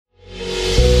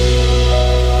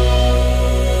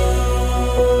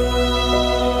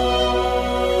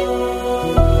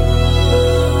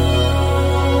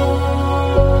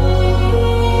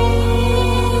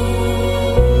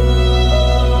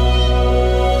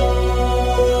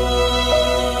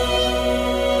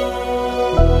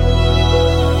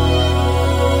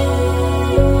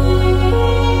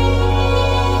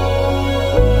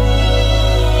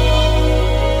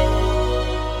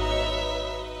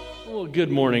good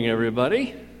morning,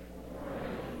 everybody,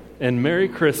 and Merry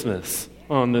Christmas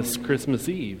on this Christmas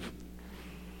Eve.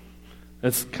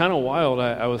 It's kind of wild.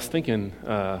 I was thinking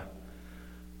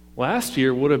last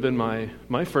year would have been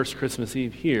my first Christmas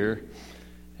Eve here,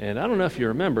 and I don't know if you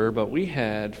remember, but we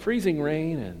had freezing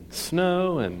rain and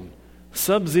snow and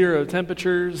sub-zero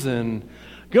temperatures, and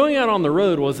going out on the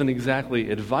road wasn't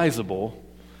exactly advisable.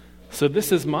 So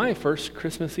this is my first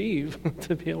Christmas Eve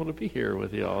to be able to be here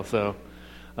with y'all. So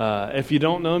if you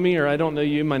don't know me or I don't know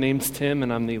you, my name's Tim,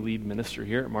 and I'm the lead minister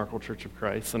here at Markle Church of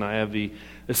Christ, and I have the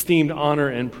esteemed honor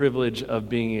and privilege of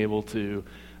being able to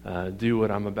do what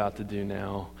I'm about to do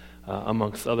now,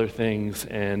 amongst other things,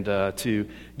 and to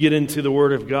get into the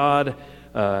Word of God,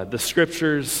 the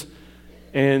Scriptures,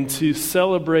 and to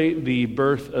celebrate the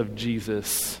birth of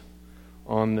Jesus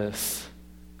on this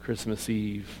Christmas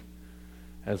Eve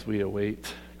as we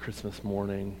await Christmas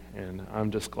morning, and I'm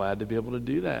just glad to be able to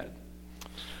do that.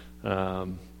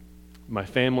 My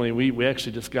family, we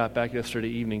actually just got back yesterday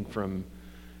evening from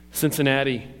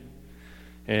Cincinnati,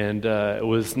 and it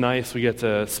was nice. We got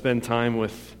to spend time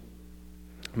with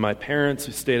my parents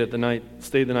who stayed the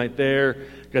night there,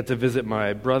 got to visit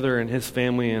my brother and his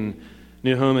family in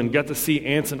new home, and got to see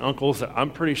aunts and uncles that I'm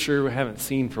pretty sure we haven't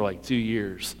seen for like 2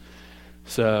 years.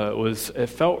 So it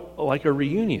felt like a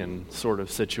reunion sort of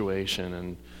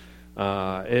situation,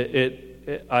 and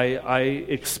I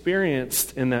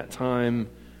experienced in that time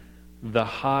the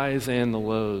highs and the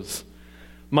lows.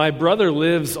 My brother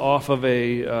lives off of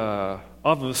a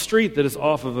street that is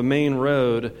off of a main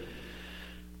road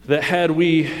that, had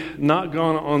we not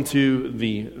gone onto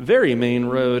the very main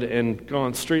road and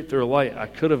gone straight through a light, I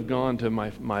could have gone to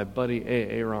my buddy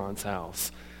Aaron's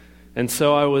house. And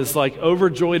so I was like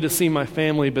overjoyed to see my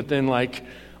family, but then like,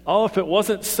 if it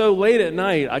wasn't so late at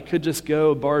night, I could just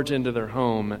go barge into their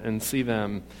home and see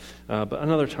them, but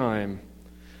another time.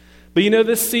 But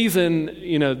this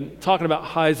season, talking about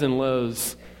highs and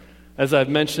lows, as I've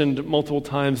mentioned multiple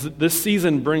times, this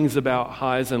season brings about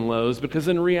highs and lows, because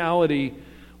in reality,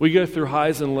 we go through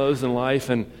highs and lows in life,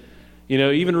 and,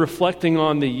 even reflecting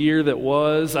on the year that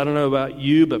was, I don't know about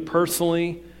you, but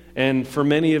personally, and for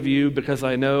many of you, because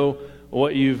I know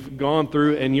what you've gone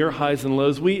through and your highs and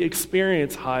lows, we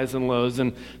experience highs and lows.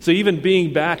 And so even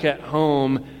being back at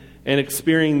home and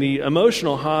experiencing the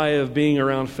emotional high of being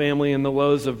around family and the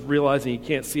lows of realizing you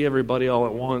can't see everybody all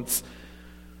at once,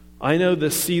 I know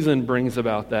this season brings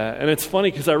about that. And it's funny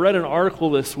because I read an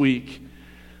article this week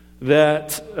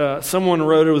that someone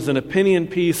wrote. It was an opinion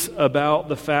piece about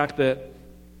the fact that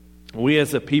we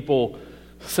as a people,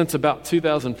 since about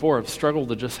 2004, have struggled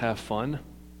to just have fun.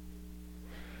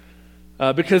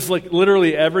 Because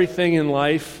literally everything in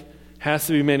life has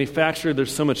to be manufactured.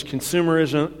 There's so much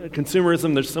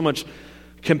consumerism. There's so much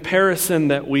comparison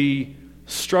that we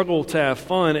struggle to have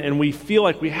fun, and we feel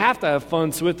like we have to have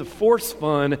fun, so we have to force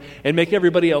fun and make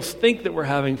everybody else think that we're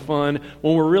having fun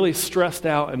when we're really stressed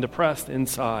out and depressed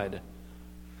inside.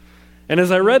 And as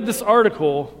I read this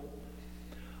article,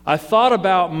 I thought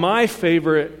about my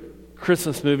favorite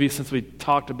Christmas movie, since we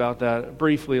talked about that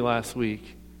briefly last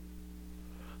week.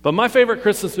 But my favorite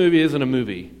Christmas movie isn't a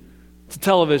movie. It's a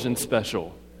television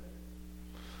special.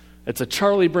 It's a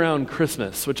Charlie Brown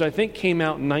Christmas, which I think came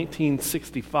out in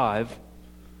 1965.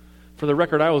 For the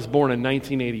record, I was born in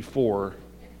 1984,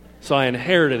 so I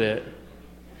inherited it.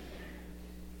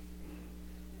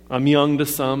 I'm young to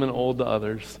some and old to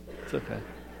others. It's okay.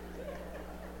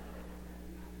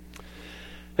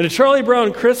 And a Charlie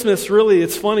Brown Christmas, really,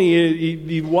 it's funny,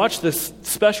 you watch this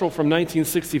special from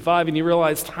 1965 and you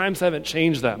realize times haven't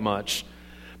changed that much.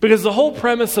 Because the whole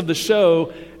premise of the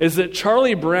show is that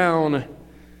Charlie Brown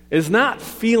is not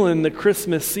feeling the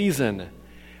Christmas season.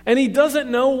 And he doesn't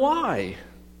know why.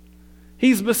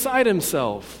 He's beside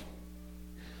himself.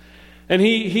 And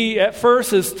he at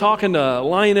first is talking to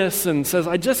Linus and says,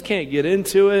 I just can't get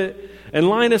into it. And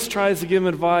Linus tries to give him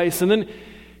advice. And then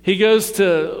he goes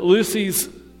to Lucy's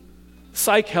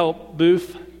psych help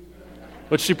booth,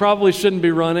 which she probably shouldn't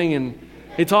be running, and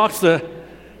he talks to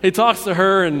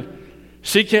her, and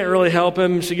she can't really help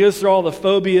him. She goes through all the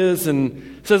phobias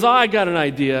and says, I got an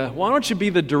idea. Why don't you be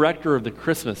the director of the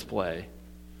Christmas play?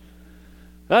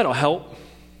 That'll help.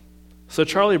 So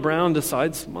Charlie Brown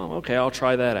decides, well, okay, I'll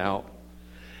try that out.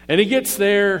 And he gets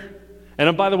there,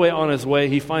 and by the way, on his way,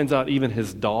 he finds out even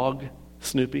his dog,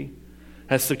 Snoopy,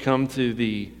 has succumbed to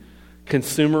the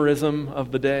consumerism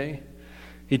of the day.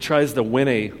 He tries to win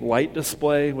a light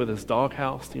display with his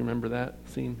doghouse. Do you remember that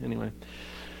scene? Anyway.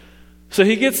 So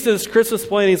he gets to this Christmas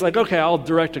play, and he's like, okay, I'll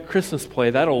direct a Christmas play.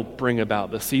 That'll bring about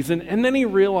the season. And then he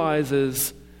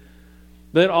realizes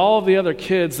that all of the other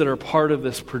kids that are part of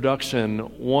this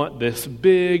production want this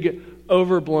big,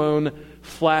 overblown,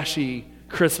 flashy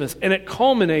Christmas. And it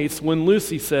culminates when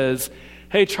Lucy says,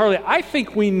 "Hey, Charlie, I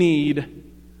think we need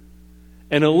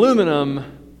an aluminum,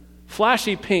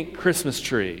 flashy pink Christmas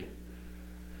tree."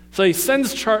 So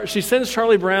she sends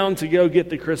Charlie Brown to go get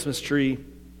the Christmas tree.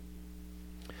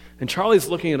 And Charlie's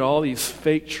looking at all these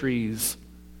fake trees.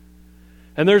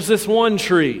 And there's this one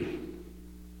tree.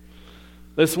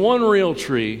 This one real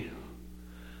tree.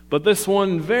 But this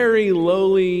one very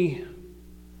lowly,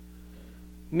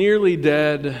 nearly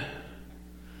dead,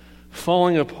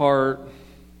 falling apart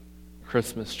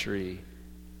Christmas tree.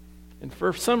 And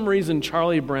for some reason,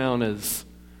 Charlie Brown is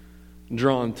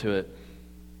drawn to it.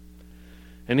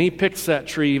 And he picks that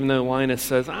tree even though Linus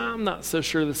says, "I'm not so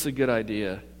sure this is a good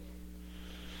idea."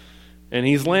 And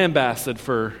he's lambasted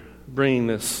for bringing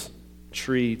this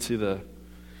tree to the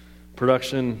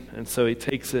production. And so he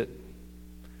takes it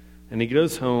and he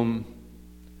goes home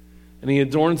and he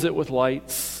adorns it with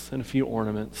lights and a few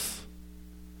ornaments.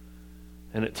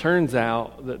 And it turns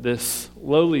out that this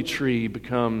lowly tree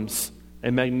becomes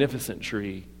a magnificent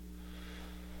tree.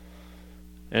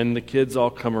 And the kids all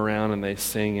come around and they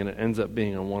sing, and it ends up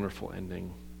being a wonderful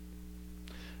ending.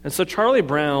 And so Charlie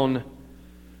Brown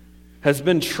has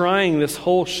been trying this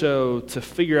whole show to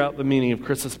figure out the meaning of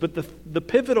Christmas. But the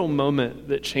pivotal moment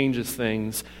that changes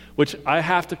things, which I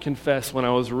have to confess when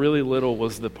I was really little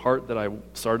was the part that I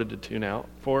started to tune out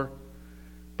for,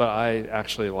 but I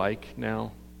actually like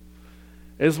now,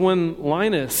 is when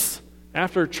Linus,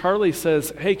 after Charlie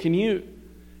says, "Hey,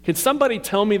 can somebody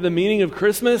tell me the meaning of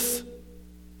Christmas?"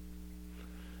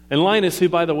 And Linus, who,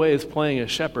 by the way, is playing a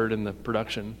shepherd in the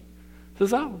production,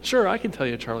 says, "Oh, sure, I can tell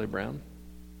you, Charlie Brown."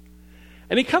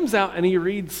 And he comes out and he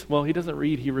reads, well, he doesn't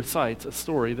read, he recites a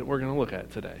story that we're going to look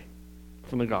at today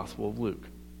from the Gospel of Luke.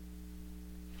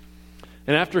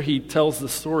 And after he tells the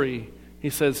story, he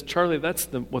says, "Charlie, that's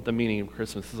what the meaning of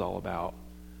Christmas is all about."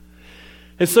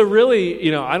 And so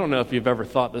really, I don't know if you've ever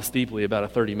thought this deeply about a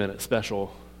 30-minute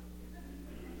special,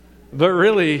 but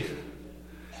really,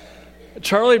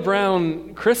 Charlie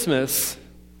Brown Christmas,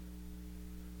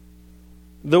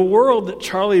 the world that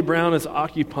Charlie Brown is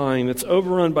occupying, that's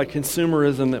overrun by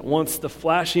consumerism, that wants the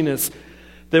flashiness,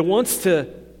 that wants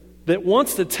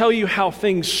to tell you how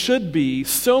things should be,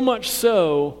 so much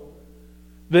so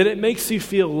that it makes you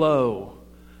feel low,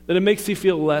 that it makes you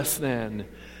feel less than,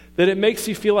 that it makes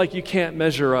you feel like you can't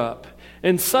measure up.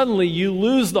 And suddenly you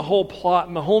lose the whole plot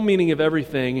and the whole meaning of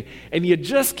everything, and you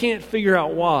just can't figure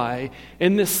out why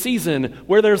in this season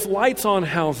where there's lights on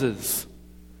houses,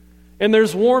 and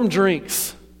there's warm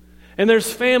drinks, and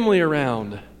there's family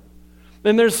around,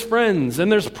 and there's friends,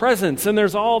 and there's presents, and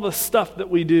there's all the stuff that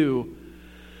we do.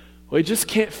 We just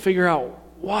can't figure out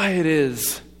why it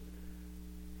is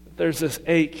that there's this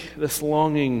ache, this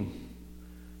longing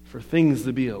for things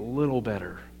to be a little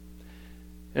better.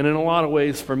 And in a lot of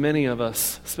ways, for many of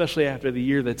us, especially after the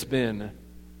year that's been,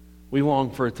 we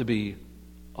long for it to be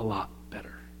a lot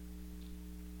better.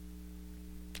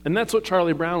 And that's what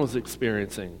Charlie Brown was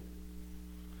experiencing.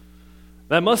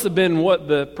 That must have been what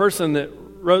the person that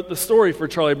wrote the story for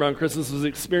Charlie Brown Christmas was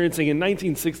experiencing in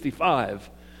 1965.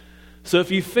 So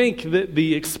if you think that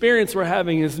the experience we're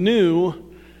having is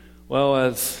new, well,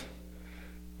 as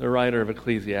the writer of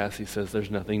Ecclesiastes says,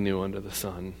 there's nothing new under the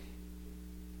sun.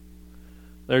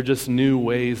 They're just new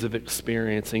ways of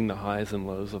experiencing the highs and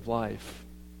lows of life.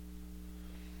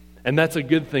 And that's a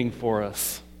good thing for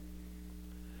us.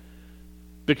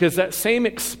 Because that same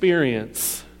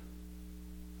experience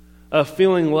of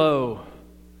feeling low,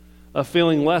 of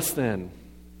feeling less than,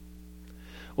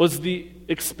 was the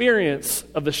experience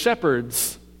of the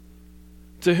shepherds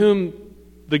to whom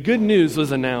the good news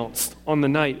was announced on the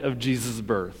night of Jesus'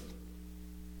 birth.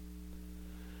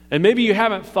 And maybe you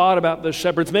haven't thought about those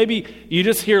shepherds. Maybe you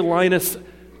just hear Linus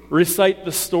recite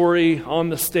the story on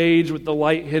the stage with the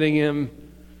light hitting him,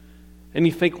 and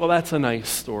you think, well, that's a nice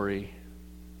story.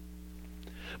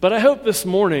 But I hope this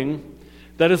morning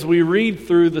that as we read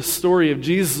through the story of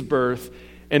Jesus' birth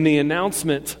and the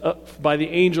announcement by the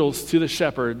angels to the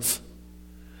shepherds,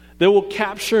 that we'll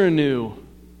capture anew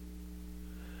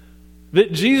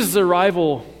that Jesus'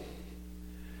 arrival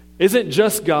isn't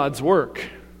just God's work,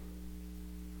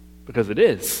 because it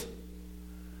is,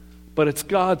 but it's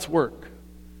God's work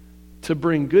to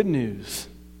bring good news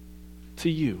to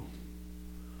you.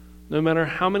 No matter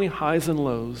how many highs and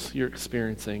lows you're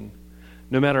experiencing,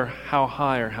 no matter how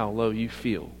high or how low you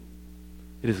feel,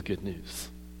 it is good news,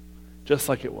 just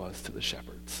like it was to the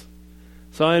shepherds.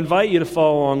 So I invite you to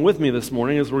follow along with me this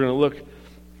morning as we're going to look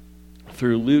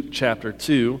through Luke chapter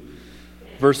 2,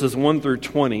 verses 1 through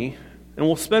 20. And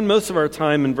we'll spend most of our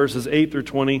time in verses 8 through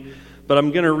 20, but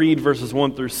I'm going to read verses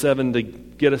 1 through 7 to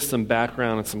get us some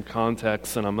background and some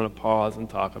context, and I'm going to pause and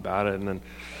talk about it, and then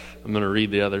I'm going to read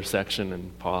the other section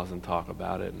and pause and talk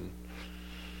about it, and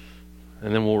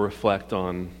then we'll reflect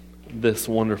on this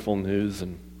wonderful news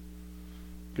and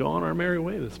go on our merry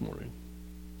way this morning.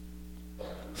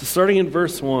 So starting in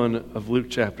verse 1 of Luke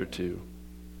chapter 2,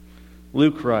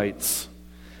 Luke writes,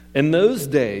 "In those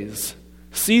days,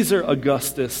 Caesar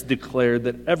Augustus declared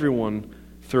that everyone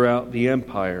throughout the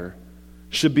empire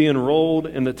should be enrolled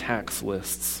in the tax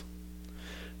lists.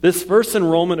 This first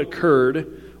enrollment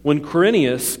occurred when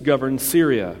Quirinius governed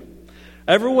Syria.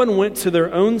 Everyone went to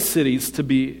their own cities to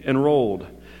be enrolled.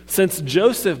 Since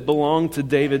Joseph belonged to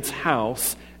David's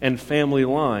house and family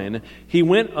line, he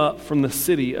went up from the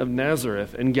city of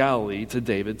Nazareth in Galilee to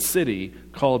David's city,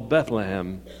 called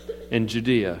Bethlehem in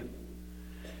Judea.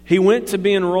 He went to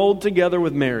be enrolled together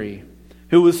with Mary,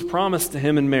 who was promised to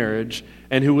him in marriage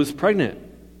and who was pregnant.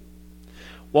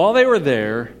 While they were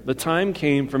there, the time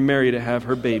came for Mary to have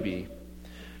her baby.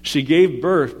 She gave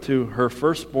birth to her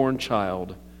firstborn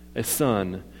child, a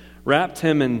son, wrapped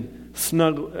him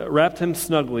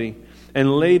snugly,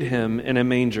 and laid him in a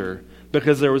manger,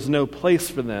 because there was no place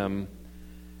for them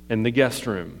in the guest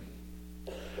room."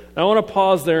 Now, I want to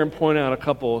pause there and point out a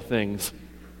couple of things.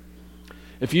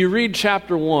 If you read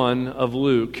chapter 1 of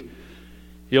Luke,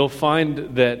 you'll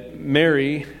find that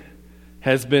Mary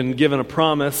has been given a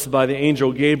promise by the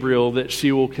angel Gabriel that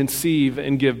she will conceive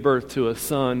and give birth to a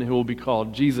son who will be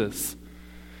called Jesus,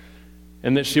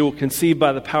 and that she will conceive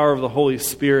by the power of the Holy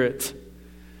Spirit.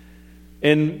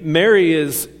 And Mary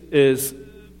is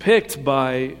picked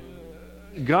by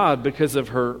God because of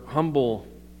her humble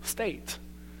state.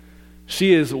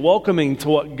 She is welcoming to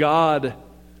what God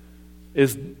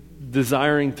is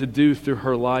desiring to do through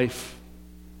her life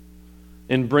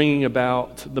in bringing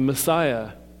about the Messiah.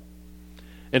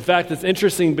 In fact, it's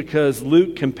interesting because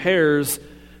Luke compares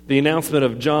the announcement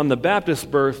of John the Baptist's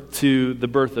birth to the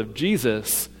birth of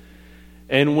Jesus.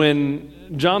 And when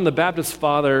John the Baptist's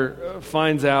father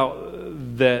finds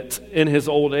out that in his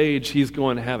old age he's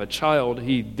going to have a child,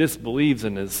 he disbelieves,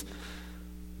 and his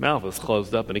mouth is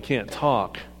closed up and he can't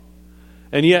talk.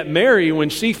 And yet Mary, when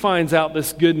she finds out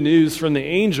this good news from the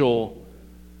angel,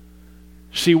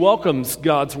 she welcomes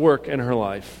God's work in her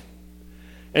life.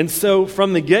 And so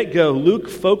from the get-go, Luke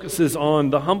focuses on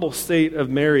the humble state of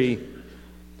Mary,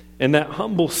 and that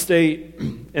humble state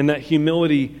and that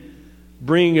humility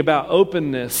bringing about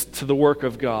openness to the work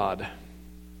of God.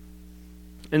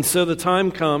 And so the time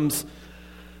comes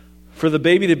for the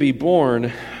baby to be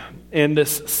born, and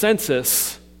this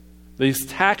census, these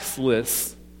tax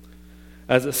lists,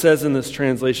 as it says in this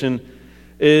translation,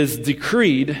 is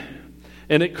decreed,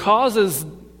 and it causes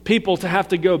people to have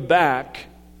to go back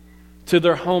to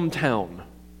their hometown,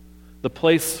 the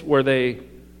place where they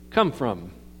come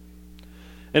from.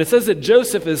 And it says that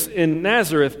Joseph is in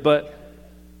Nazareth, but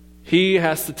he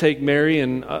has to take Mary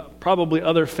and probably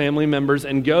other family members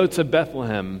and go to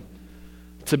Bethlehem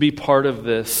to be part of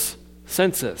this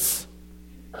census.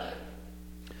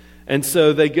 And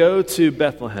so they go to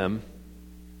Bethlehem,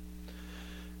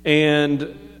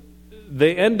 and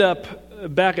they end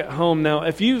up back at home. Now,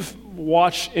 if you've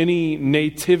watched any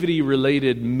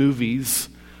nativity-related movies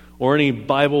or any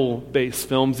Bible-based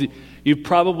films, you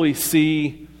probably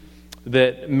see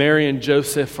that Mary and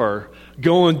Joseph are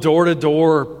going door to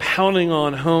door, pounding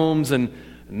on homes, and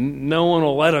no one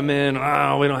will let them in.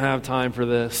 Oh, we don't have time for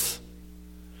this.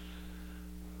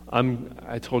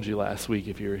 I told you last week,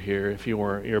 if you were here, if you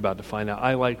weren't, you're about to find out.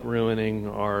 I like ruining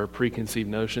our preconceived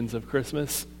notions of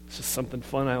Christmas. It's just something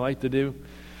fun I like to do.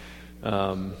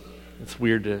 It's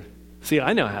weird to see.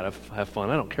 I know how to have fun.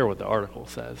 I don't care what the article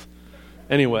says.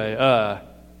 Anyway,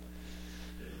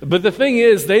 but the thing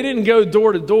is, they didn't go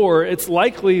door to door. It's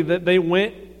likely that they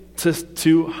went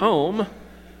to home,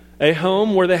 a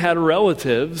home where they had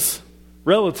relatives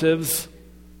of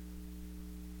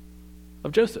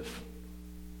Joseph.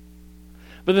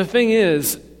 But the thing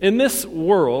is, in this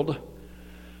world,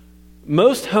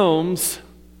 most homes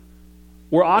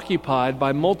were occupied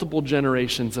by multiple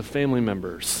generations of family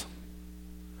members.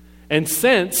 And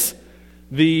since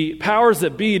the powers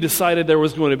that be decided there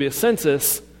was going to be a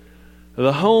census,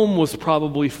 the home was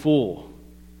probably full.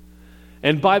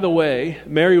 And by the way,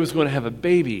 Mary was going to have a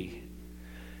baby.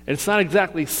 And it's not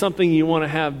exactly something you want to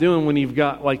have doing when you've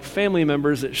got like family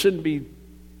members that shouldn't be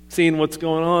seeing what's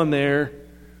going on there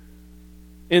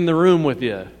in the room with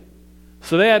you.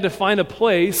 So they had to find a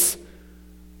place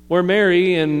where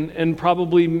Mary and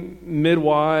probably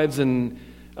midwives and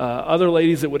other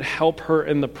ladies that would help her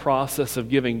in the process of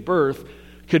giving birth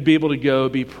could be able to go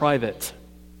be private.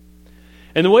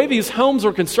 And the way these homes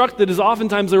were constructed is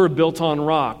oftentimes they were built on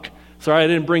rock. Sorry, I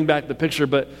didn't bring back the picture,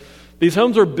 but these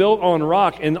homes were built on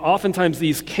rock, and oftentimes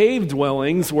these cave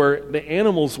dwellings where the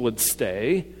animals would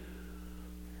stay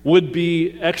would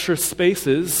be extra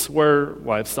spaces where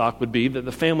livestock would be that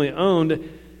the family owned,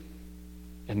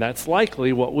 and that's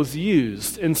likely what was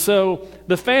used. And so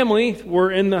the family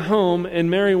were in the home, and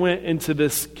Mary went into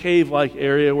this cave-like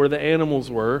area where the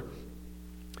animals were,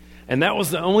 and that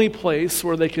was the only place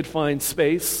where they could find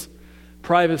space,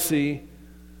 privacy,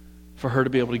 for her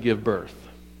to be able to give birth.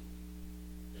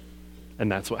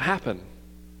 And that's what happened.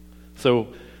 So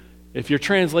if your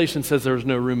translation says there was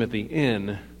no room at the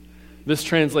inn, this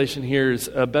translation here is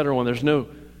a better one. There's no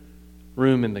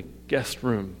room in the guest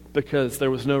room because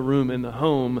there was no room in the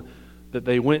home that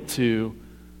they went to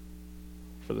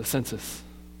for the census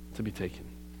to be taken.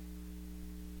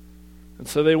 And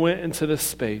so they went into this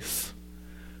space,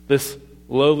 this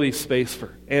lowly space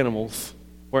for animals,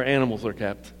 where animals are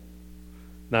kept.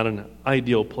 Not an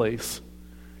ideal place.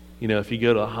 You know, if you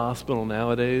go to a hospital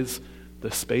nowadays,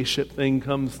 the spaceship thing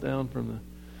comes down from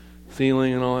the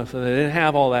ceiling and all that stuff. They didn't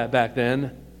have all that back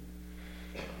then.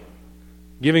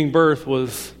 Giving birth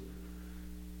was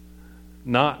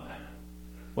not,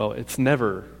 well, it's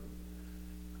never.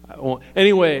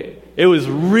 Anyway, it was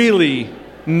really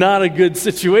not a good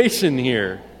situation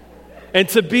here. And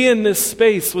to be in this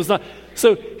space was not.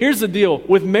 So here's the deal.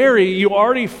 With Mary, you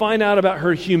already find out about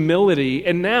her humility,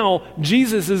 and now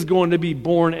Jesus is going to be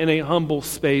born in a humble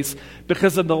space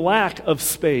because of the lack of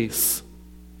space.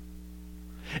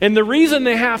 And the reason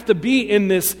they have to be in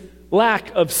this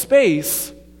lack of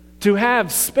space, to have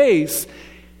space,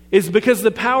 is because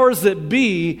the powers that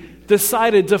be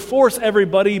decided to force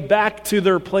everybody back to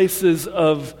their places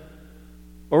of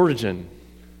origin.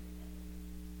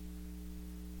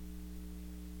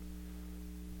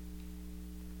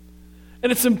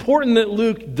 And it's important that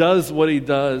Luke does what he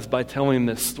does by telling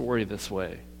this story this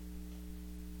way.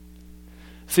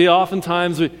 See,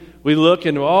 oftentimes we look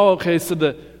and, okay, so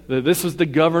this was the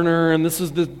governor and this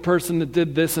was the person that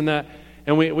did this and that.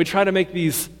 And we try to make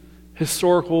these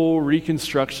historical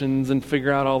reconstructions and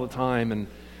figure out all the time.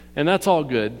 And that's all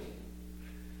good.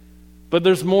 But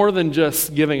there's more than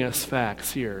just giving us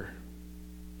facts here.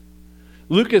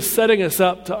 Luke is setting us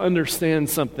up to understand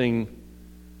something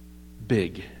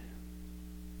big.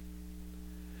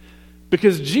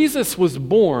 Because Jesus was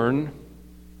born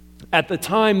at the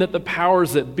time that the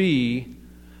powers that be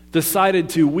decided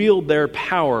to wield their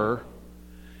power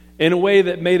in a way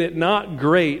that made it not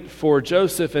great for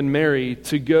Joseph and Mary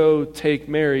to go take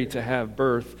Mary to have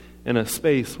birth in a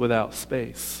space without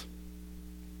space.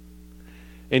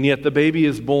 And yet the baby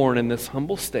is born in this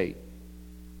humble state.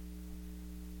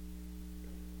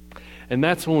 And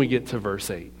that's when we get to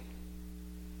verse 8.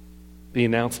 The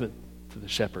announcement to the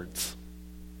shepherds.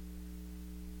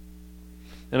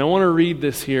 And I want to read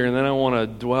this here, and then I want to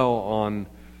dwell on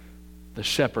the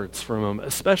shepherds for a moment,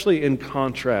 especially in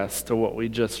contrast to what we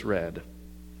just read.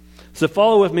 So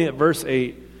follow with me at verse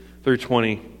 8 through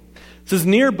 20. It says,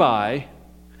 "Nearby,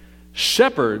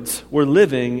 shepherds were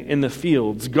living in the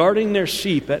fields, guarding their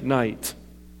sheep at night.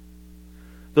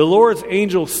 The Lord's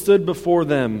angel stood before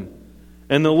them,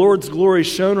 and the Lord's glory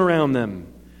shone around them,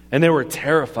 and they were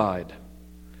terrified.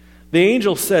 The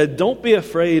angel said, 'Don't be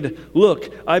afraid.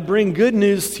 Look, I bring good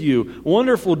news to you,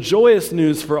 wonderful, joyous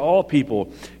news for all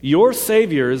people. Your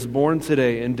Savior is born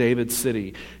today in David's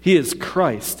city. He is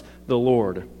Christ the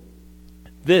Lord.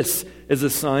 This is a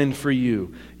sign for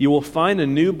you. You will find a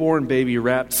newborn baby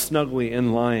wrapped snugly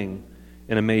and lying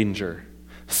in a manger.'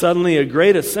 Suddenly a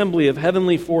great assembly of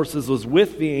heavenly forces was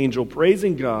with the angel,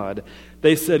 praising God.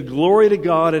 They said, 'Glory to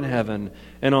God in heaven,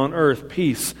 and on earth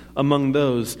peace among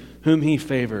those whom he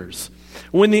favors.'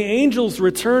 When the angels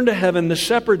returned to heaven, the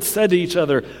shepherds said to each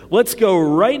other, 'Let's go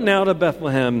right now to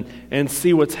Bethlehem and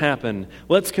see what's happened.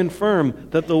 Let's confirm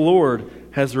that the Lord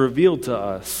has revealed to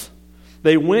us.'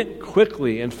 They went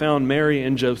quickly and found Mary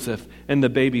and Joseph and the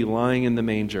baby lying in the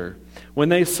manger. When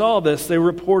they saw this, they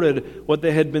reported what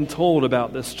they had been told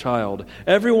about this child.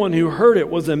 Everyone who heard it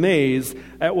was amazed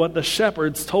at what the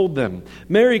shepherds told them.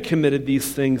 Mary committed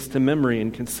these things to memory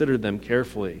and considered them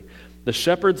carefully. The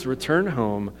shepherds returned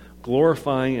home,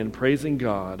 glorifying and praising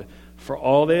God for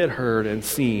all they had heard and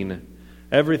seen.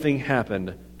 Everything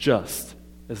happened just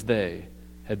as they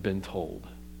had been told."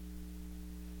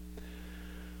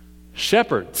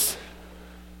 Shepherds.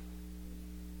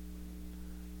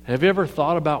 Have you ever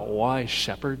thought about why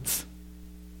shepherds?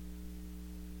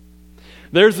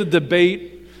 There's a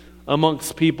debate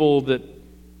amongst people that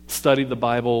study the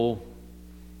Bible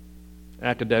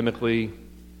academically,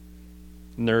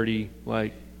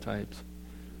 nerdy-like types.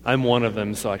 I'm one of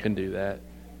them, so I can do that.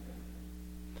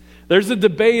 There's a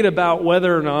debate about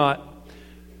whether or not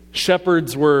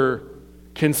shepherds were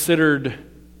considered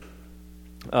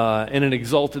in an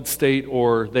exalted state,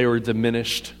 or they were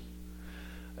diminished.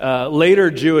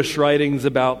 Later Jewish writings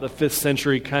about the 5th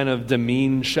century kind of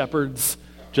demean shepherds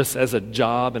just as a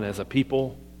job and as a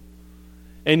people.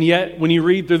 And yet, when you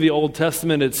read through the Old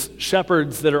Testament, it's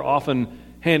shepherds that are often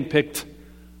handpicked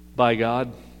by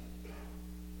God.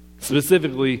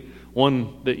 Specifically,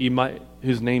 one that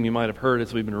whose name you might have heard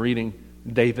as we've been reading,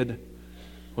 David,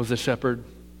 was a shepherd.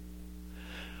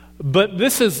 But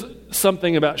this is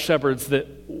something about shepherds that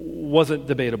wasn't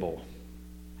debatable.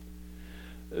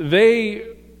 They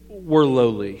were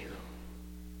lowly.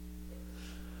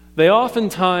 They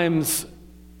oftentimes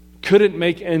couldn't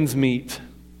make ends meet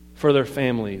for their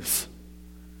families.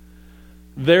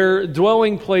 Their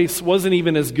dwelling place wasn't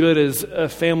even as good as a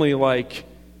family like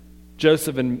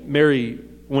Joseph and Mary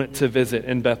went to visit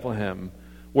in Bethlehem,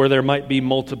 where there might be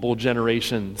multiple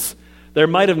generations. There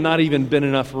might have not even been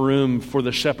enough room for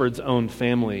the shepherd's own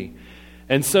family.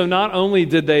 And so not only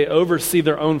did they oversee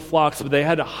their own flocks, but they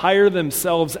had to hire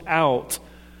themselves out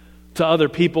to other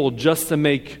people just to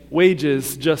make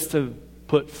wages, just to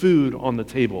put food on the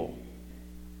table.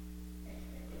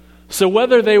 So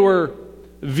whether they were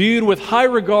viewed with high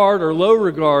regard or low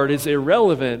regard is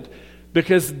irrelevant,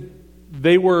 because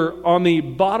they were on the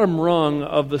bottom rung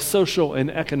of the social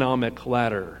and economic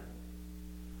ladder.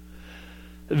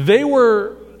 They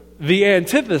were the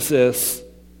antithesis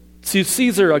to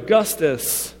Caesar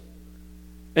Augustus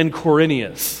and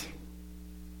Quirinius.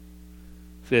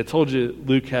 See, I told you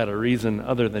Luke had a reason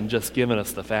other than just giving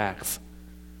us the facts.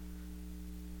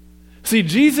 See,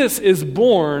 Jesus is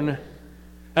born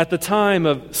at the time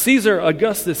of Caesar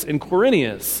Augustus and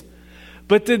Quirinius.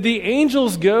 But did the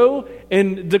angels go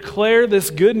and declare this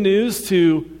good news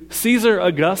to Caesar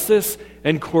Augustus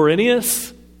and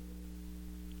Quirinius?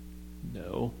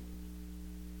 No.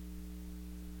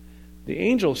 The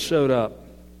angels showed up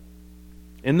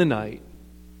in the night.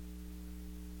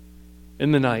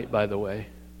 In the night, by the way.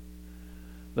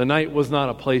 The night was not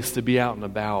a place to be out and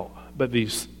about, but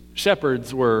these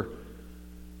shepherds were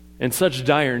in such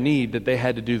dire need that they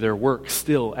had to do their work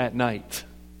still at night.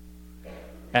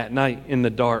 At night, in the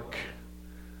dark,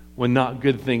 when not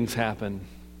good things happen.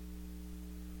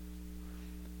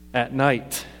 At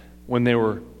night, when they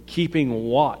were keeping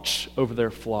watch over their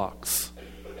flocks.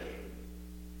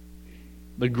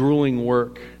 The grueling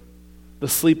work, the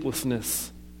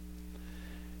sleeplessness.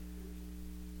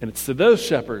 And it's to those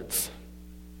shepherds,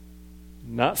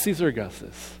 not Caesar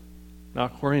Augustus,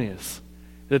 not Quirinius,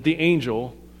 that the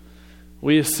angel,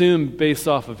 we assume based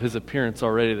off of his appearance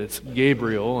already, that's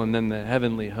Gabriel, and then the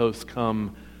heavenly hosts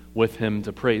come with him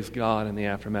to praise God in the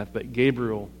aftermath. But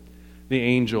Gabriel, the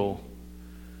angel,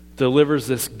 delivers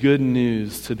this good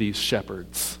news to these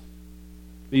shepherds,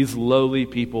 these lowly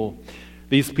people,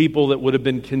 these people that would have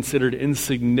been considered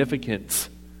insignificant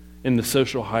in the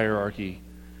social hierarchy.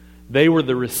 They were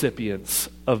the recipients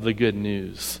of the good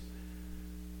news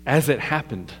as it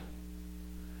happened.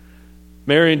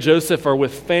 Mary and Joseph are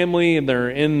with family, and they're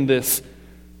in this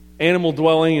animal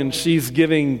dwelling, and she's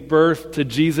giving birth to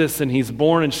Jesus, and he's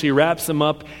born, and she wraps him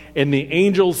up, and the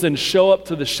angels then show up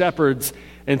to the shepherds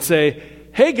and say,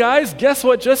 "Hey guys, guess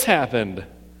what just happened?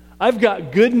 I've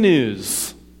got good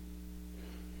news."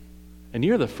 And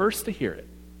you're the first to hear it.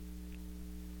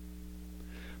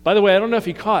 By the way, I don't know if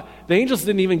you caught, the angels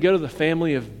didn't even go to the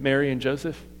family of Mary and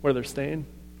Joseph where they're staying.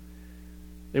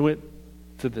 They went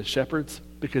to the shepherds,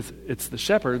 because it's the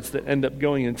shepherds that end up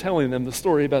going and telling them the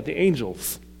story about the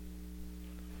angels.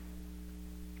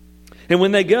 And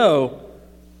when they go,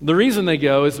 the reason they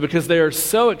go is because they are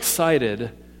so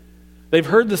excited. They've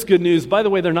heard this good news. By the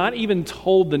way, they're not even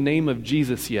told the name of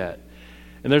Jesus yet.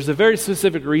 And there's a very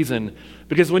specific reason.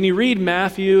 Because when you read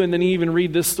Matthew and then you even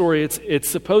read this story, it's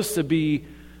supposed to be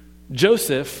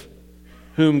Joseph,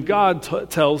 whom God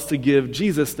tells to give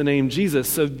Jesus the name Jesus.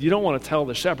 So you don't want to tell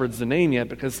the shepherds the name yet,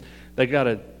 because they got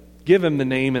to give him the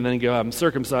name and then go, "I'm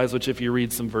circumcised," which if you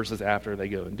read some verses after, they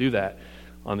go and do that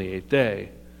on the 8th day.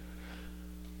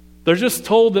 They're just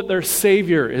told that their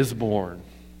Savior is born,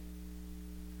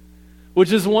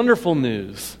 which is wonderful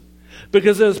news,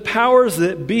 because those powers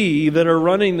that be that are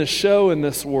running the show in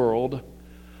this world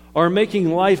are making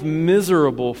life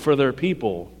miserable for their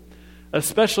people,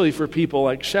 especially for people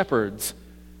like shepherds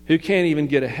who can't even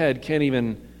get ahead, can't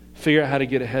even figure out how to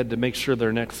get ahead to make sure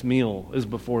their next meal is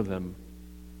before them.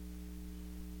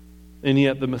 And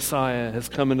yet the Messiah has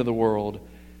come into the world,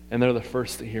 and they're the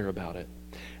first to hear about it.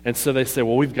 And so they say,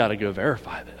 well, we've got to go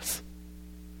verify this.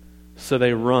 So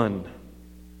they run.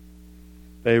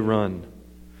 They run.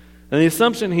 And the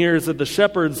assumption here is that the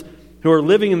shepherds who are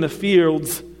living in the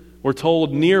fields were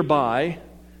told nearby,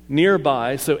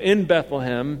 nearby, so in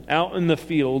Bethlehem, out in the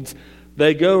fields,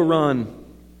 they go run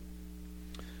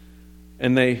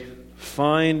and they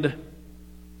find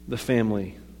the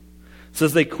family. It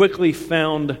says they quickly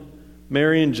found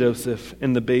Mary and Joseph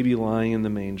and the baby lying in the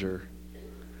manger.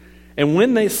 And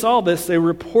when they saw this, they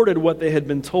reported what they had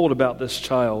been told about this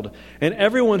child. And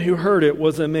everyone who heard it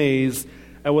was amazed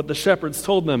at what the shepherds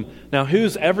told them. Now,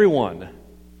 who's everyone?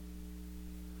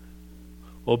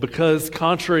 Well, because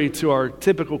contrary to our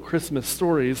typical Christmas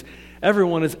stories,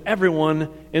 everyone is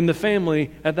everyone in the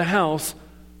family at the house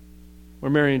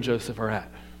where Mary and Joseph are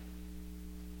at.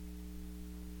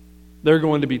 They're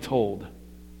going to be told.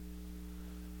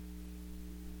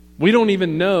 We don't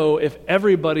even know if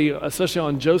everybody, especially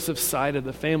on Joseph's side of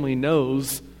the family,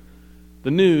 knows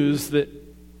the news that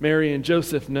Mary and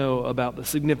Joseph know about the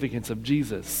significance of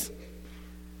Jesus.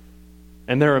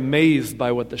 And they're amazed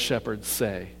by what the shepherds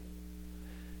say.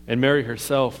 And Mary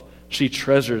herself, she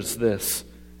treasures this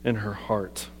in her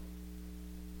heart.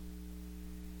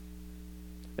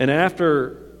 And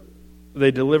after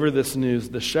they deliver this news,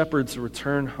 the shepherds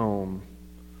return home,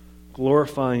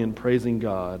 glorifying and praising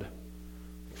God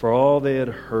for all they had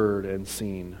heard and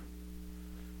seen.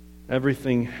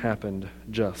 Everything happened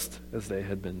just as they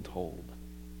had been told.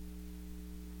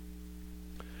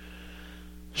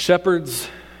 Shepherds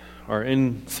are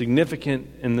insignificant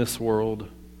in this world,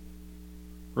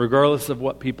 regardless of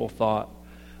what people thought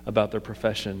about their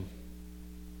profession,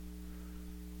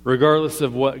 regardless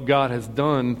of what God has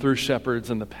done through shepherds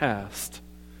in the past.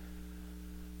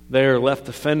 They are left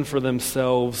to fend for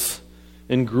themselves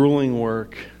in grueling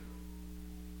work,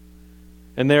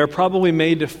 and they are probably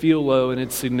made to feel low and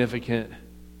insignificant.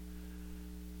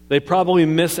 They probably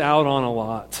miss out on a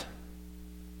lot.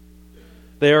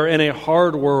 They are in a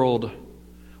hard world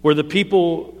where the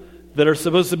people that are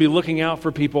supposed to be looking out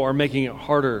for people are making it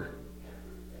harder.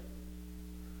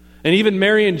 And even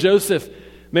Mary and Joseph,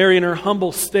 Mary in her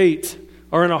humble state,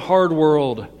 are in a hard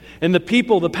world. And the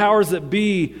people, the powers that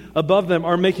be above them,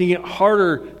 are making it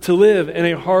harder to live in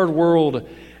a hard world.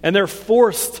 And they're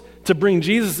forced to bring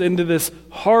Jesus into this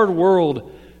hard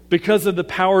world because of the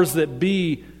powers that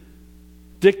be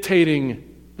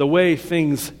dictating the way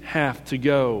things have to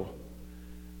go.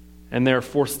 And they're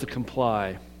forced to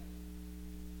comply.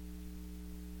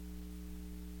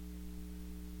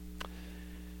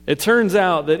 It turns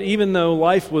out that even though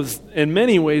life was in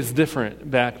many ways different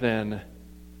back then,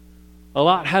 a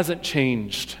lot hasn't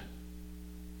changed.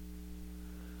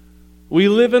 We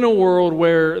live in a world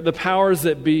where the powers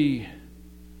that be,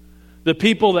 the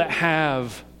people that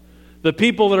have, the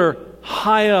people that are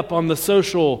high up on the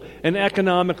social and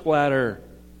economic ladder,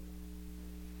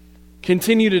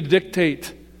 continue to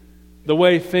dictate the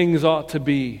way things ought to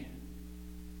be.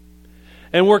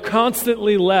 And we're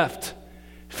constantly left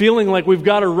feeling like we've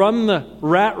got to run the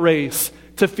rat race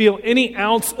to feel any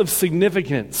ounce of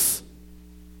significance.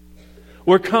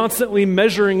 We're constantly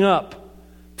measuring up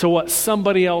to what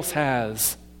somebody else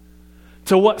has,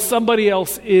 to what somebody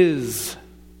else is,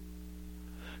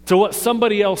 to what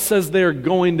somebody else says they're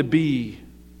going to be.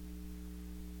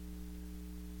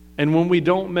 And when we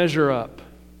don't measure up,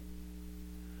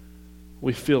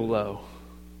 we feel low.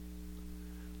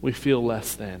 We feel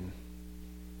less than.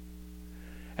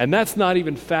 And that's not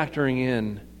even factoring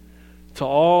in to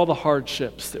all the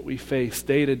hardships that we face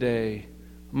day to day,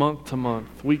 month to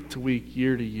month, week to week,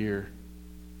 year to year.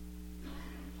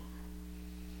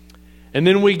 And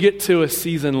then we get to a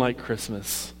season like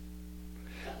Christmas,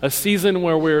 a season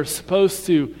where we're supposed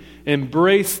to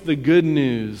embrace the good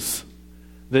news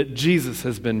that Jesus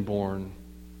has been born.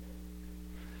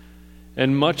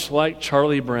 And much like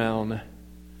Charlie Brown,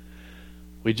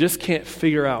 we just can't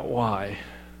figure out why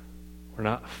we're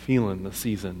not feeling the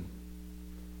season.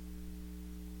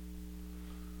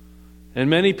 And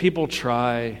many people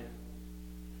try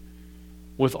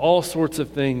with all sorts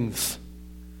of things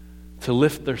to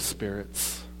lift their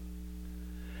spirits.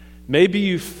 Maybe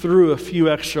you threw a few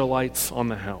extra lights on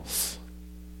the house.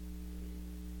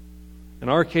 In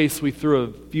our case, we threw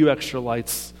a few extra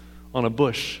lights on a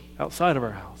bush outside of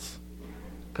our house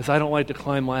because I don't like to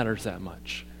climb ladders that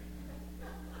much.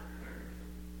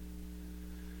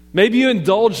 Maybe you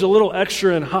indulged a little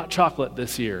extra in hot chocolate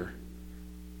this year.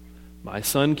 My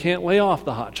son can't lay off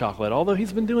the hot chocolate, although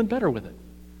he's been doing better with it.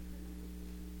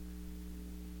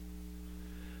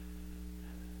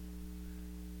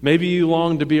 Maybe you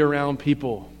long to be around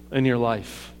people in your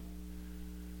life.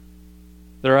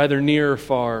 They're either near or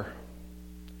far.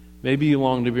 Maybe you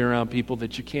long to be around people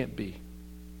that you can't be.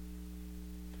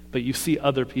 But you see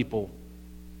other people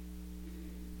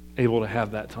able to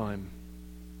have that time.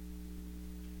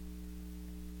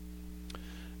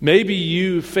 Maybe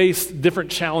you face different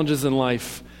challenges in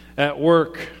life, at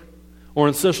work or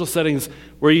in social settings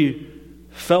where you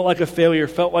felt like a failure,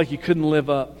 felt like you couldn't live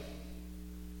up.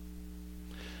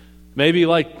 Maybe,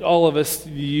 like all of us,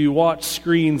 you watch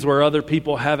screens where other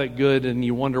people have it good and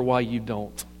you wonder why you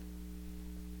don't.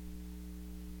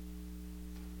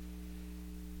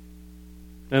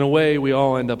 In a way, we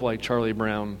all end up like Charlie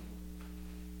Brown.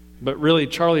 But really,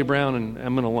 Charlie Brown, and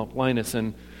I'm going to lump Linus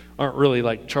in, aren't really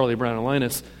like Charlie Brown and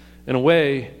Linus. In a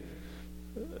way,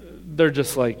 they're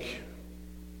just like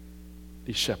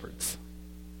these shepherds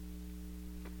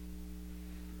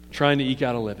trying to eke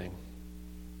out a living.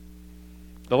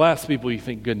 The last people you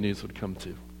think good news would come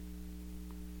to.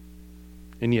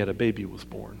 And yet a baby was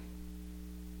born.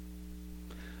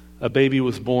 A baby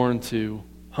was born to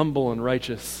humble and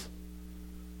righteous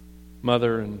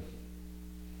mother and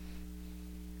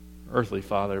earthly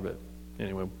father, but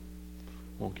anyway,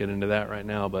 won't get into that right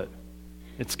now, but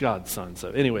it's God's son.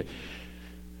 So anyway,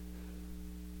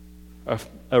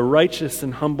 a righteous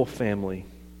and humble family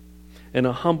in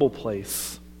a humble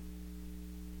place,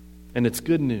 and it's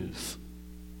good news.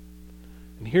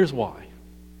 And here's why.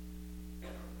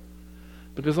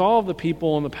 Because all of the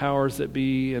people and the powers that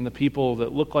be and the people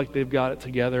that look like they've got it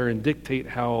together and dictate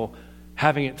how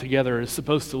having it together is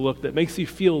supposed to look, that makes you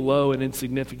feel low and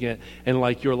insignificant and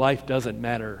like your life doesn't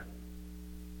matter,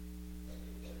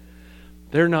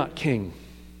 they're not king.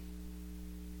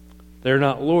 They're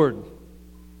not Lord.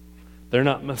 They're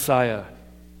not Messiah.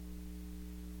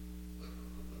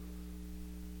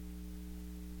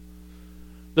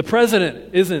 The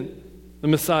president isn't the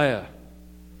Messiah.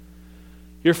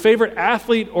 Your favorite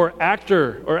athlete or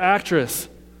actor or actress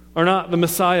are not the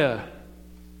Messiah.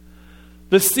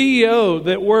 The CEO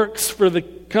that works for the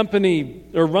company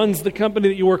or runs the company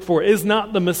that you work for is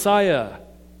not the Messiah.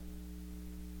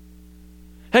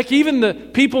 Heck, even the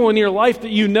people in your life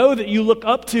that you know that you look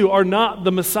up to are not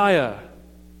the Messiah.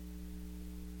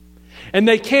 And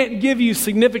they can't give you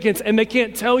significance, and they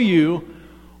can't tell you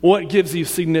what gives you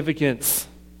significance.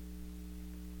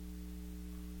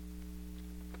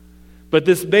 But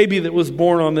this baby that was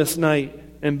born on this night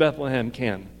in Bethlehem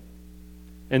can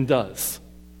and does.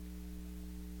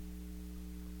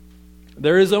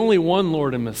 There is only one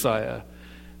Lord and Messiah.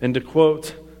 And to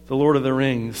quote the Lord of the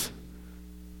Rings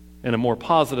in a more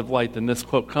positive light than this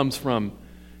quote comes from,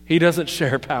 he doesn't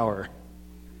share power.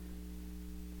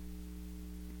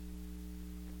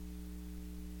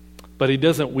 But he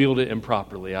doesn't wield it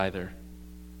improperly either.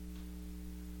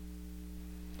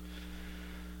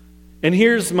 And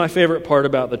here's my favorite part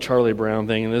about the Charlie Brown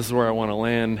thing, and this is where I want to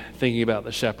land, thinking about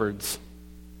the shepherds.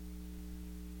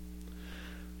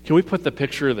 Can we put the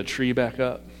picture of the tree back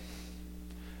up?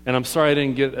 And I'm sorry I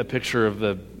didn't get a picture of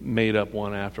the made-up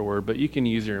one afterward, but you can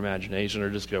use your imagination or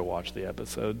just go watch the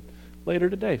episode later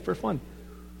today for fun.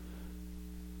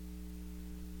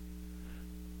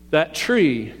 That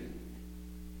tree,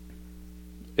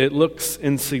 it looks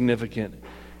insignificant.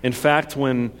 In fact,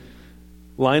 when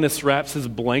Linus wraps his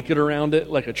blanket around it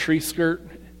like a tree skirt,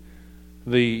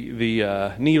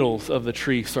 the needles of the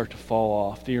tree start to fall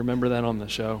off. Do you remember that on the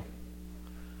show?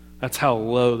 That's how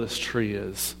low this tree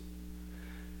is.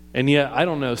 And yet, I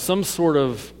don't know, some sort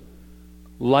of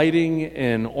lighting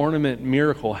and ornament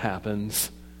miracle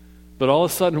happens, but all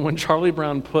of a sudden when Charlie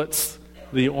Brown puts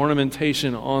the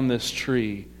ornamentation on this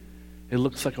tree, it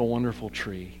looks like a wonderful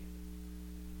tree.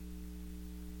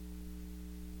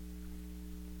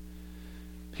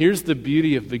 Here's the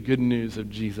beauty of the good news of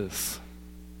Jesus.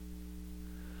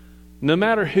 No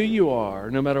matter who you are,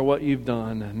 no matter what you've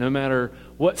done, no matter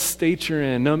what state you're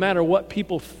in, no matter what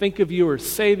people think of you or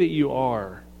say that you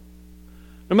are,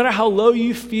 no matter how low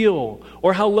you feel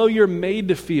or how low you're made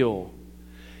to feel,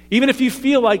 even if you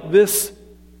feel like this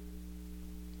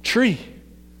tree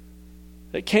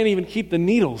that can't even keep the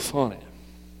needles on it,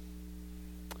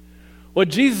 what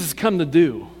Jesus has come to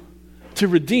do, to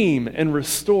redeem and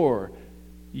restore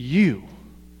you,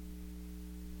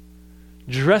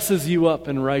 dresses you up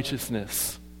in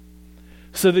righteousness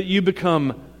so that you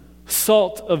become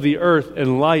salt of the earth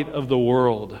and light of the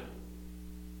world.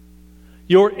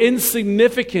 Your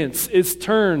insignificance is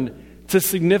turned to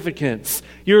significance.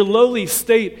 Your lowly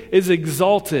state is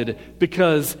exalted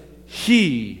because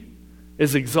He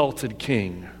is exalted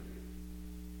King.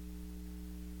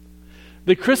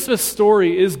 The Christmas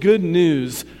story is good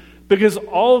news because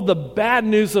all of the bad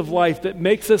news of life that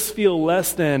makes us feel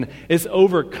less than is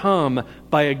overcome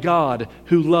by a God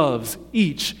who loves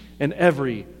each and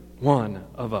every one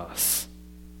of us.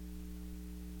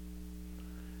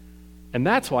 And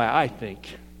that's why I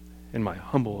think, in my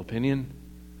humble opinion,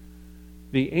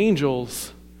 the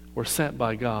angels were sent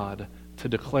by God to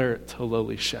declare it to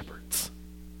lowly shepherds.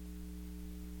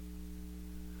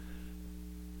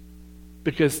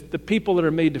 Because the people that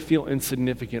are made to feel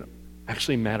insignificant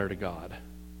actually matter to God.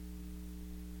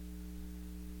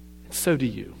 And so do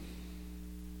you.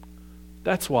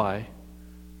 That's why,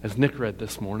 as Nick read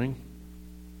this morning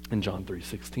in John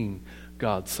 3:16,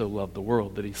 God so loved the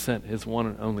world that he sent his one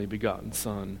and only begotten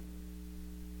Son.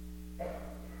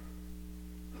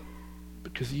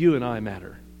 Because you and I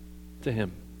matter to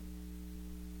him.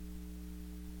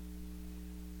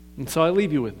 And so I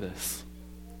leave you with this.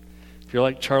 If you're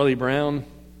like Charlie Brown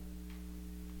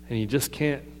and you just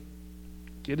can't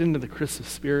get into the Christmas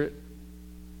spirit,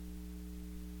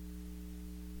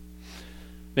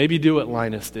 maybe do what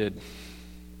Linus did.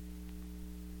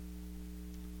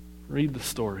 Read the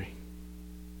story.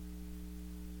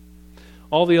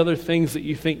 All the other things that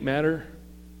you think matter,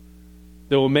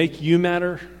 that will make you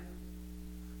matter,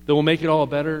 that will make it all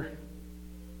better,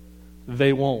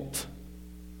 they won't.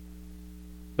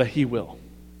 But he will.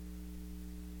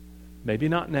 Maybe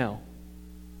not now.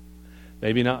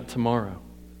 Maybe not tomorrow.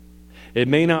 It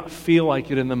may not feel like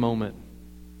it in the moment.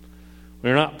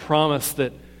 We're not promised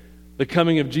that the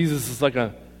coming of Jesus is like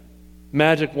a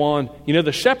magic wand. You know,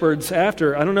 the shepherds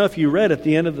after, I don't know if you read at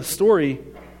the end of the story,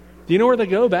 do you know where they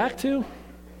go back to?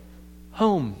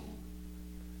 Home.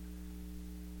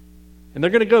 And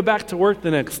they're going to go back to work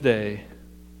the next day.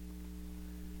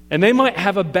 And they might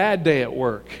have a bad day at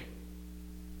work.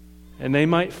 And they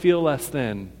might feel less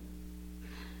than.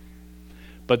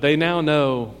 But they now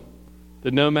know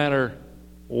that no matter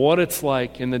what it's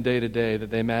like in the day-to-day, that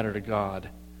they matter to God.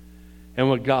 And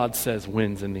what God says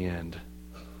wins in the end.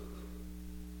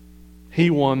 He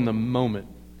won the moment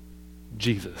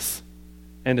Jesus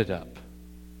ended up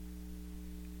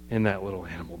in that little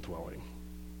animal dwelling.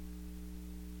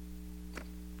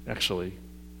 Actually,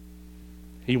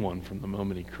 he won from the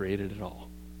moment he created it all.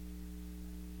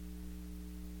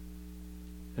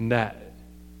 And that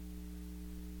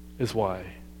is why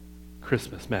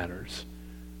Christmas matters.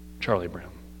 Charlie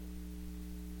Brown.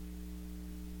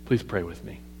 Please pray with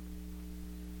me.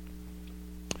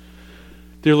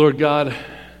 Dear Lord God,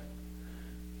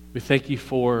 we thank you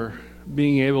for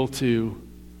being able to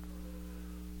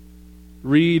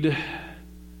read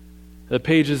the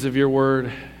pages of your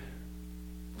word,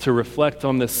 to reflect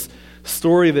on this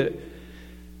story that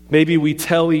maybe we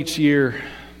tell each year.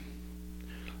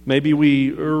 Maybe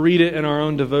we read it in our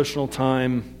own devotional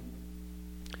time.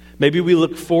 Maybe we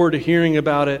look forward to hearing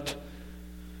about it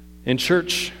in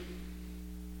church.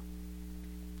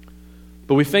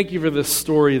 But we thank you for this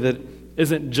story that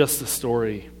isn't just a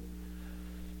story,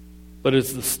 but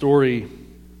it's the story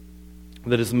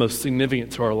that is most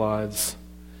significant to our lives.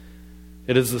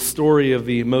 It is the story of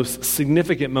the most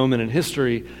significant moment in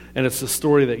history, and it's the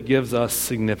story that gives us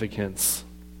significance.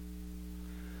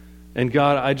 And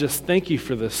God, I just thank you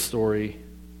for this story,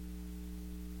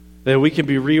 that we can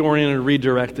be reoriented,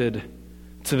 redirected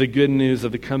to the good news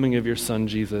of the coming of your Son,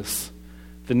 Jesus.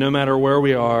 That no matter where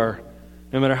we are,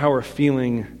 no matter how we're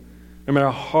feeling, no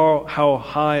matter how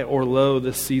high or low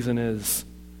this season is,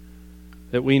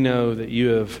 that we know that you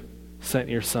have sent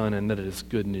your Son and that it is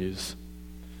good news.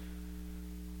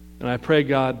 And I pray,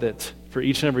 God, that for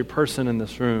each and every person in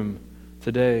this room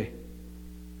today,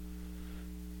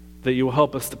 that you will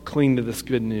help us to cling to this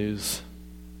good news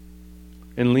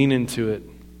and lean into it,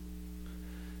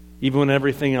 even when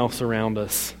everything else around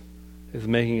us is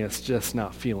making us just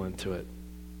not feel into it.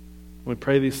 We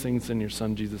pray these things in your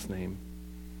Son, Jesus' name.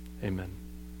 Amen.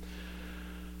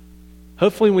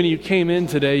 Hopefully when you came in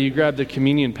today, you grabbed a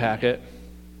communion packet.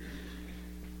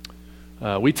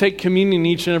 We take communion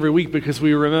each and every week because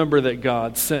we remember that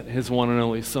God sent his one and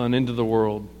only Son into the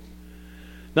world.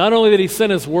 Not only that he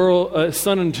sent his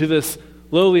Son into this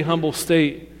lowly, humble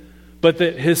state, but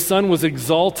that his Son was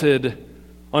exalted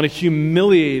on a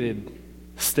humiliated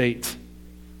state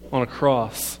on a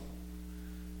cross.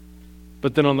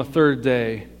 But then on the third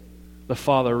day, the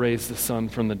Father raised the Son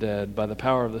from the dead by the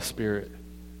power of the Spirit.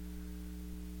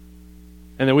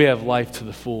 And that we have life to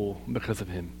the full because of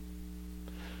him.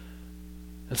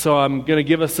 And so I'm going to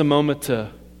give us a moment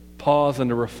to pause and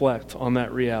to reflect on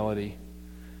that reality.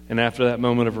 And after that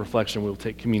moment of reflection, we'll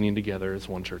take communion together as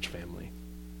one church family.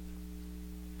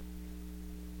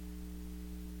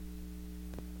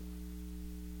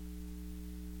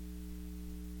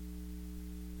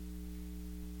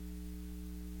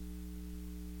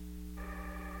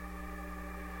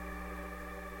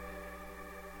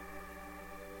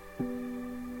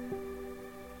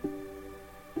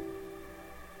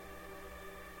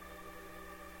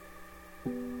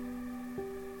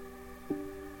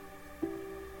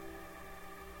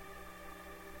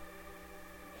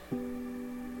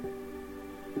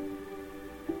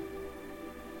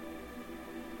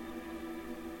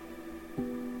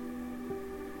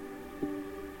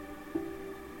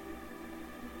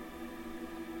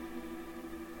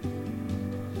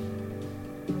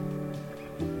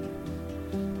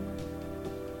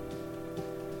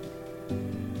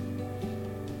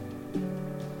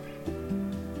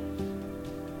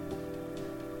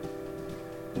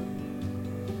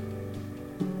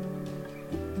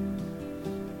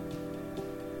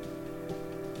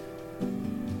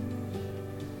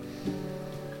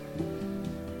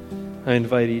 I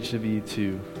invite each of you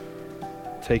to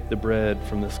take the bread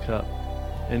from this cup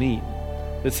and eat.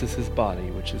 This is his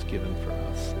body, which is given for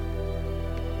us.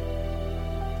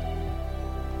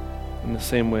 In the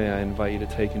same way, I invite you to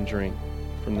take and drink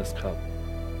from this cup.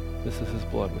 This is his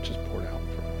blood, which is poured out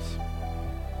for us.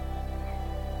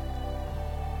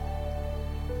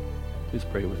 Please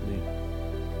pray with me.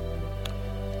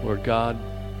 Lord God,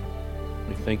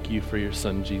 we thank you for your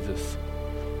Son, Jesus.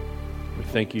 We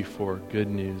thank you for good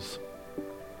news.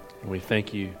 And we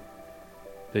thank you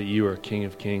that you are King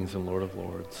of Kings and Lord of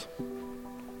Lords.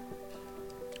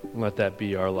 Let that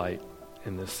be our light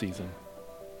in this season.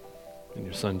 In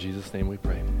your Son, Jesus' name we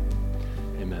pray.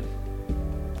 Amen.